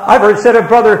 I've heard said of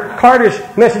Brother Carter's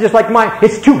messages like mine,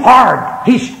 it's too hard.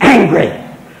 He's angry.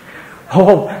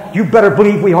 Oh, you better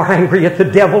believe we are angry at the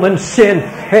devil and sin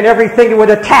and everything that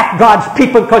would attack God's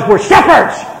people because we're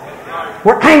shepherds.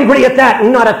 We're angry at that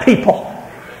and not at people.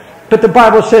 But the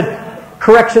Bible said,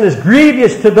 correction is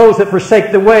grievous to those that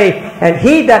forsake the way, and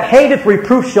he that hateth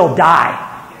reproof shall die.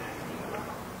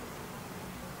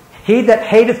 He that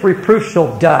hateth reproof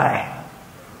shall die.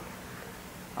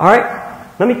 All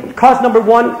right? Cause number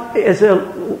one is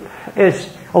a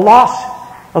loss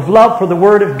of love for the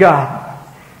Word of God.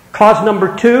 Cause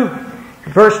number two,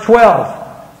 verse 12.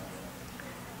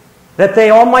 That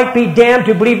they all might be damned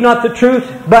who believe not the truth,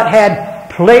 but had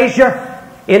pleasure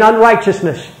in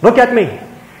unrighteousness. Look at me.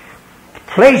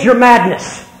 Pleasure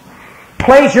madness.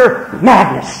 Pleasure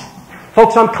madness.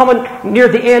 Folks, I'm coming near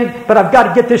the end, but I've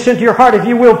got to get this into your heart, if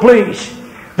you will, please.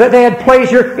 That they had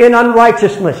pleasure in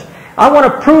unrighteousness. I want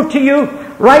to prove to you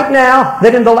right now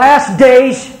that in the last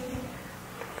days,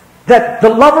 that the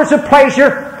lovers of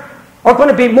pleasure are going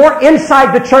to be more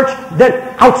inside the church than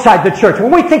outside the church.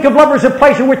 When we think of lovers of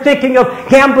pleasure, we're thinking of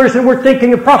gamblers, and we're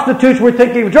thinking of prostitutes, we're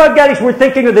thinking of drug addicts, we're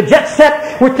thinking of the jet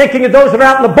set, we're thinking of those that are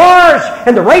out in the bars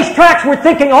and the racetracks, we're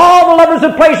thinking all the lovers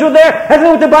of pleasure there. That's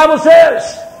what the Bible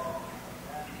says.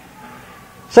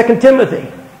 2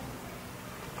 Timothy.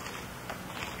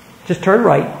 Just turn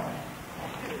right.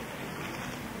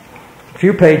 A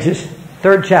few pages.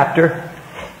 3rd chapter.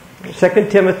 2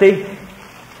 Timothy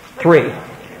 3.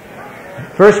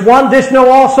 Verse 1, this know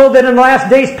also that in the last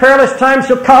days perilous times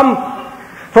shall come,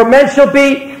 for men shall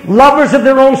be lovers of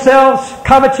their own selves,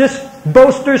 covetous,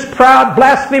 boasters, proud,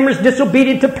 blasphemers,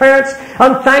 disobedient to parents,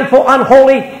 unthankful,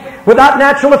 unholy, without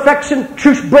natural affection,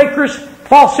 truce breakers,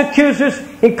 false accusers,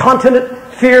 incontinent,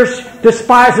 fierce,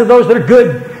 despisers of those that are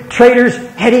good, traitors,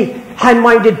 heady,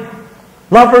 high-minded,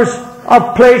 lovers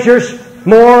of pleasures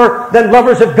more than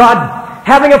lovers of God,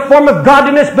 having a form of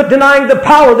godliness but denying the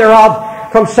power thereof.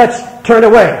 From such turn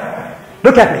away.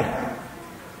 Look at me.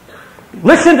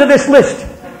 Listen to this list.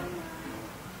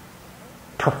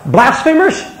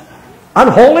 Blasphemers,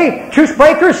 unholy, truce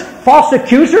breakers, false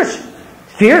accusers,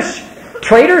 fierce,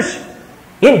 traitors,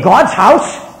 in God's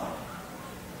house.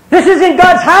 This is in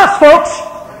God's house, folks.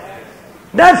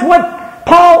 That's what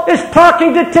Paul is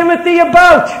talking to Timothy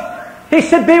about. He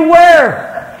said,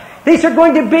 beware. This is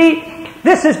going to be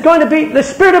the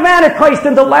spirit of Antichrist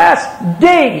in the last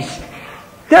days.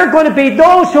 They're going to be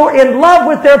those who are in love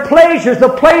with their pleasures, the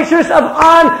pleasures of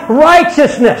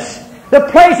unrighteousness. The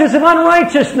pleasures of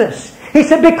unrighteousness. He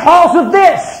said, because of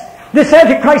this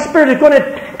Antichrist spirit is going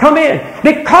to come in.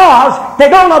 Because they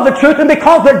don't love the truth, and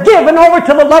because they're given over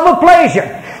to the love of pleasure.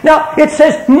 Now, it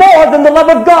says more than the love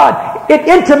of God. It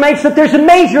intimates that there's a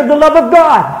measure of the love of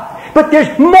God. But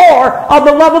there's more of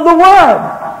the love of the world.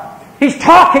 He's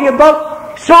talking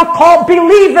about so-called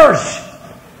believers.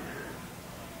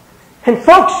 And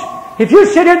folks, if you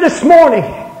sit here this morning,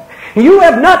 you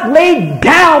have not laid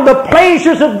down the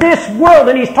pleasures of this world,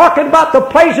 and he's talking about the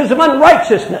pleasures of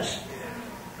unrighteousness.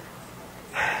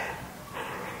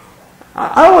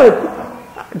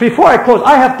 Before I close,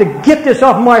 I have to get this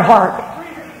off my heart.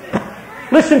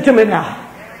 Listen to me now.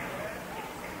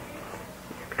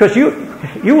 Because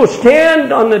you will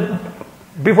stand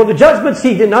before the judgment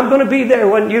seat, and I'm going to be there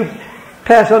when you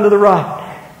pass under the rod.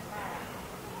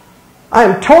 I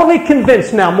am totally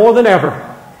convinced now, more than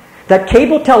ever, that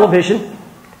cable television,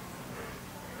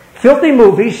 filthy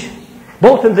movies,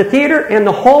 both in the theater and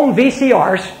the home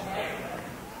VCRs,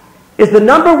 is going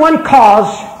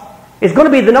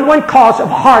to be the number one cause of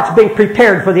hearts being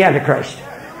prepared for the Antichrist.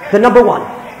 The number one.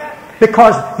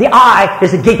 Because the eye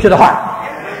is the gate to the heart.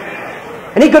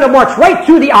 And he's going to march right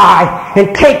through the eye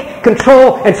and take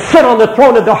control and sit on the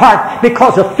throne of the heart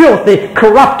because of filthy,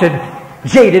 corrupted,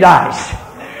 jaded eyes.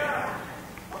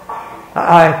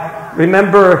 I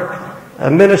remember a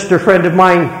minister friend of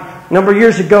mine a number of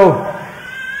years ago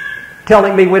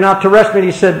telling me, went out to rest me,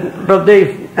 and he said, Brother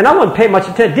Dave, and I wasn't paying much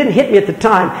attention, it didn't hit me at the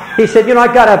time. He said,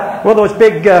 I got one of those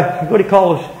big, what do you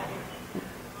call those?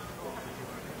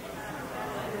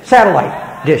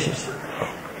 Satellite dishes.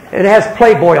 It has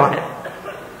Playboy on it.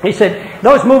 He said,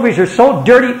 those movies are so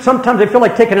dirty, sometimes I feel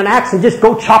like taking an axe and just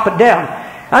go chop it down.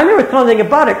 I never thought anything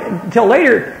about it until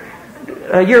later.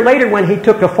 A year later, when he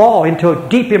took a fall into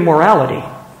deep immorality,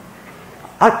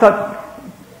 I thought,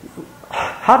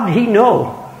 how did he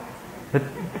know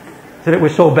that it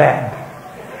was so bad?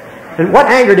 And what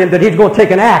angered him that he's going to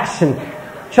take an axe and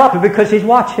chop it? Because he's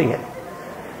watching it.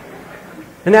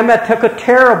 And that man took a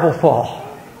terrible fall,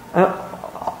 an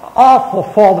awful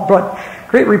fall that brought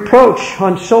great reproach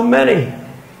on so many.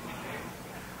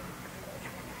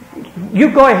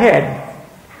 You go ahead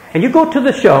and you go to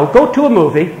the show, go to a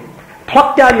movie,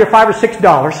 pluck down your $5 or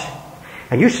 $6,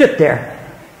 and you sit there.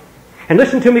 And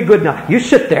listen to me good now. You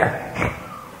sit there.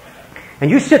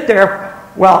 And you sit there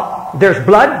while there's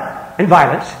blood and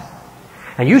violence.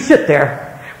 And you sit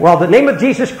there while the name of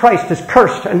Jesus Christ is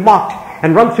cursed and mocked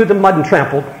and run through the mud and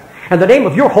trampled. And the name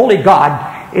of your holy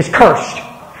God is cursed.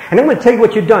 And I'm going to tell you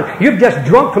what you've done. You've just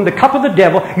drunk from the cup of the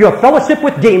devil. You have fellowship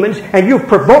with demons, and you've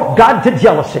provoked God to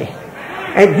jealousy.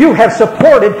 And you have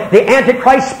supported the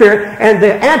Antichrist spirit, and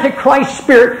the Antichrist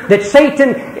spirit that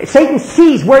Satan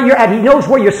sees where you're at. He knows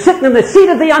where you're sitting in the seat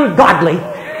of the ungodly.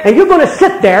 And you're going to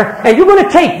sit there, and you're going to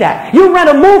take that. You rent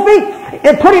a movie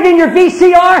and put it in your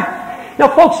VCR. Now,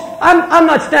 folks, I'm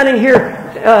not standing here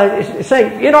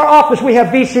saying, in our office we have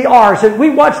VCRs and we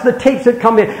watch the tapes that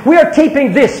come in. We are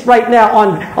taping this right now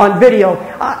on video.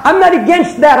 I'm not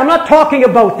against that. I'm not talking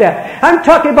about that. I'm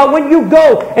talking about when you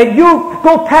go and you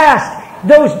go past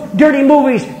those dirty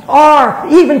movies, are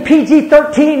even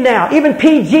PG-13 now, even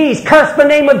PGs, curse the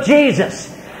name of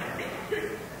Jesus.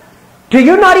 Do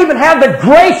you not even have the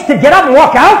grace to get up and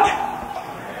walk out?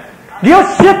 Do you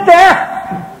sit there?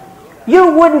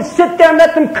 You wouldn't sit there and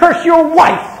let them curse your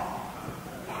wife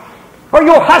or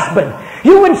your husband.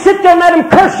 You wouldn't sit there and let them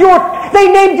curse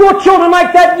they named your children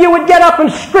like that. You would get up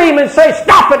and scream and say,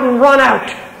 stop it, and run out.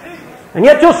 And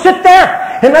yet you'll sit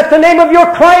there and let the name of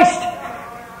your Christ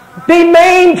be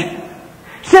maimed.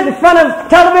 Sit in front of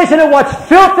television and watch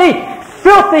filthy,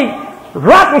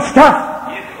 rotten stuff.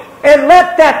 And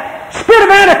let that spirit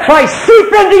of Antichrist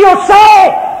seep into your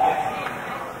soul.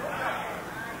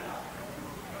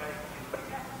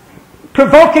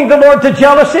 Provoking the Lord to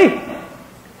jealousy.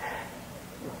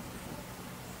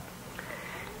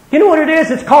 You know what it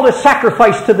is? It's called a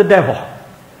sacrifice to the devil.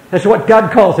 That's what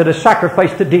God calls it, a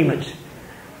sacrifice to demons.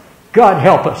 God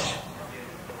help us.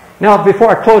 Now, before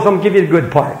I close, I'm going to give you the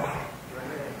good part.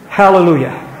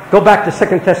 Hallelujah. Go back to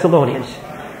 2 Thessalonians.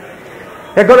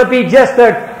 They're going to be just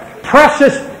a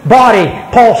precious body,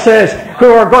 Paul says,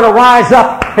 who are going to rise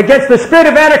up against the spirit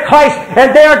of Antichrist,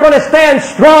 and they are going to stand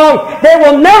strong. They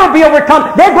will never be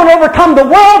overcome. They're going to overcome the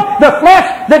world, the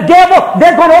flesh, the devil.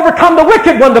 They're going to overcome the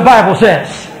wicked one, the Bible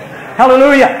says.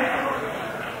 Hallelujah.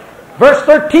 Verse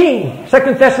 13,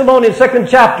 2 Thessalonians, 2nd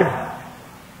chapter.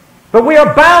 But we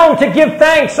are bound to give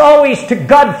thanks always to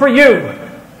God for you.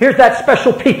 Here's that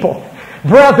special people.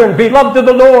 Brethren, beloved of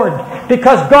the Lord,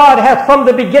 because God hath from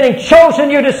the beginning chosen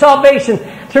you to salvation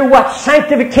through what?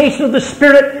 Sanctification of the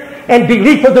Spirit and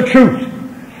belief of the truth.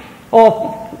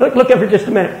 Oh, look at for just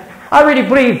a minute. I really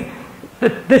believe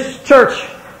that this church,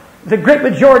 the great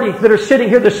majority that are sitting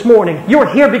here this morning,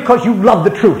 you're here because you love the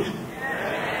truth.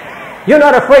 You're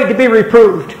not afraid to be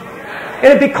reproved.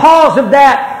 And because of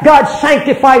that, God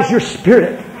sanctifies your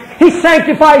spirit. He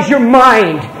sanctifies your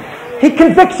mind. He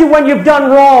convicts you when you've done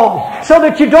wrong, so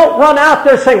that you don't run out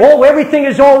there saying, oh, everything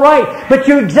is all right. But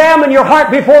you examine your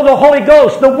heart before the Holy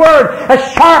Ghost. The Word, a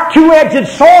sharp, two-edged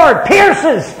sword,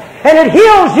 pierces, and it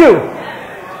heals you.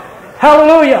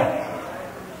 Hallelujah.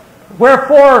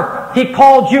 Wherefore, He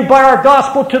called you by our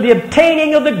gospel to the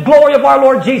obtaining of the glory of our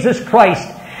Lord Jesus Christ.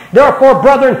 Therefore,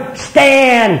 brethren,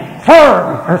 stand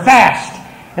firm or fast,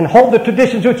 and hold the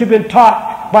traditions which have been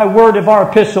taught by word of our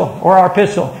epistle, or our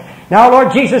epistle. Now,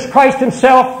 Lord Jesus Christ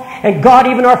Himself, and God,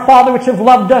 even our Father, which have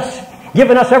loved us,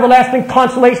 given us everlasting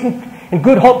consolation and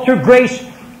good hope through grace,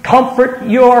 comfort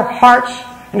your hearts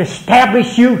and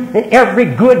establish you in every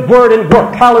good word and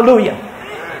work. Hallelujah.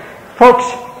 Folks,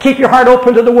 keep your heart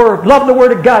open to the Word. Love the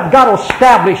Word of God. God will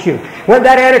establish you. When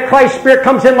that Antichrist spirit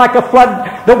comes in like a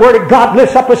flood, the Word of God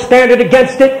lifts up a standard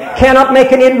against it, cannot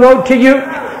make an inroad to you.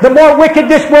 The more wicked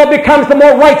this world becomes, the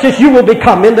more righteous you will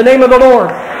become in the name of the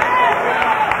Lord.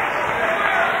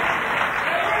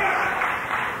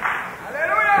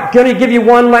 I'm going to give you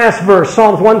one last verse,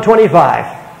 Psalms 125.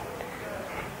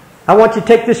 I want you to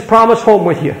take this promise home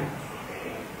with you.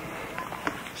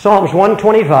 Psalms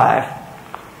 125.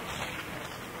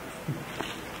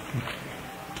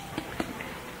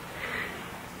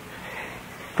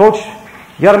 Folks,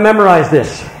 you got to memorize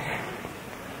this.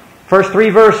 First 3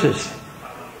 verses.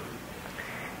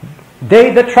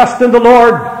 They that trust in the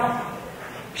Lord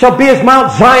shall be as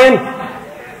Mount Zion,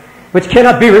 which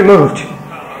cannot be removed.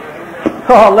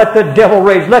 Oh, let the devil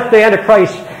rage. Let the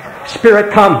Antichrist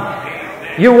spirit come.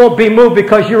 You won't be moved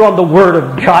because you're on the Word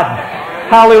of God.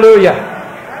 Hallelujah.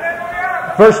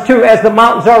 Verse 2, as the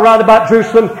mountains are round about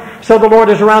Jerusalem, so the Lord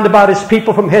is round about His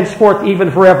people from henceforth even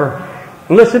forever.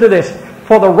 And listen to this.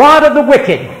 For the rod of the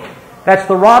wicked, that's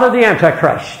the rod of the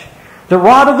Antichrist, the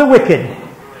rod of the wicked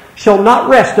shall not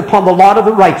rest upon the lot of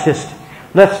the righteous,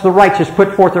 lest the righteous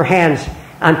put forth their hands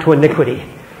unto iniquity.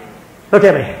 Look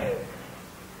at me.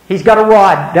 He's got a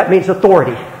rod. That means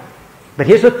authority. But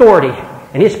His authority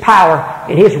and His power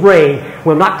and His reign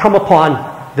will not come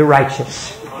upon the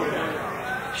righteous.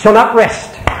 Shall not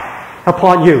rest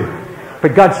upon you.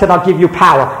 But God said, I'll give you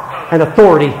power and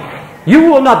authority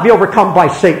You will not be overcome by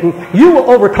Satan. You will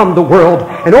overcome the world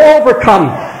and overcome.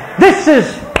 This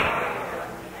is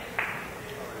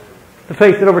the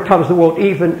faith that overcomes the world,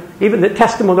 even the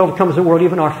testimony that overcomes the world,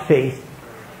 even our faith.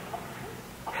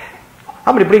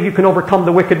 How many believe you can overcome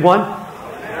the wicked one?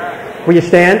 Will you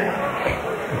stand?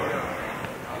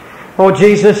 Oh,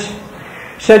 Jesus,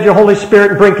 send your Holy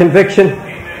Spirit and bring conviction.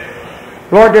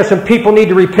 Lord, there's some people need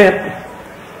to repent.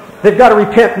 They've got to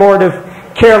repent, Lord, of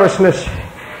carelessness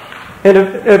and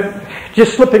of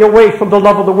just slipping away from the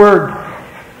love of the Word.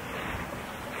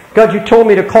 God, you told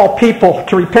me to call people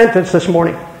to repentance this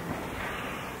morning.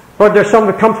 Lord, there's some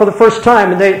that come for the first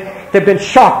time and they've been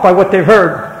shocked by what they've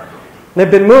heard. They've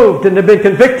been moved and they've been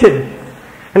convicted.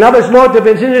 And others, Lord, that have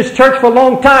been in this church for a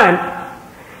long time.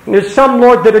 And there's some,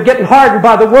 Lord, that are getting hardened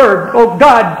by the Word. Oh,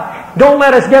 God, don't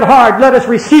let us get hard. Let us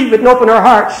receive it and open our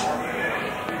hearts.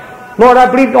 Lord,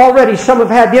 I believe already some have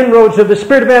had inroads of the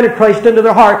spirit of Antichrist into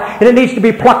their heart, and it needs to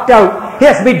be plucked out. It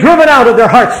has to be driven out of their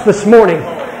hearts this morning.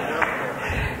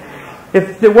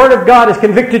 If the Word of God has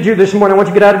convicted you this morning, I want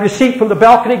you to get out of your seat from the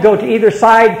balcony, go to either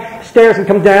side, stairs, and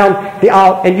come down the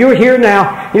aisle. And you're here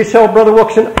now. You say, oh, Brother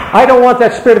Wilkerson, I don't want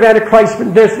that spirit of Antichrist.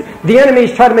 The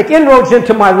enemy's trying to make inroads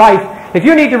into my life. If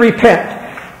you need to repent,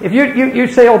 if you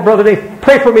say, oh, Brother Dave,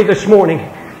 pray for me this morning.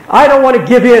 I don't want to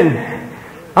give in.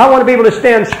 I want to be able to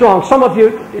stand strong. Some of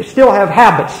you still have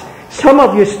habits. Some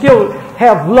of you still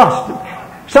have lust.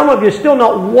 Some of you are still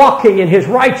not walking in His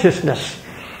righteousness.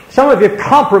 Some of you are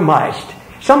compromised.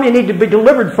 Some of you need to be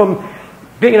delivered from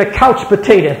being a couch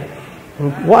potato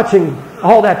and watching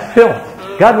all that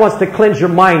filth. God wants to cleanse your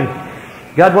mind.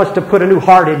 God wants to put a new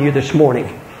heart in you this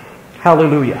morning.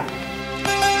 Hallelujah.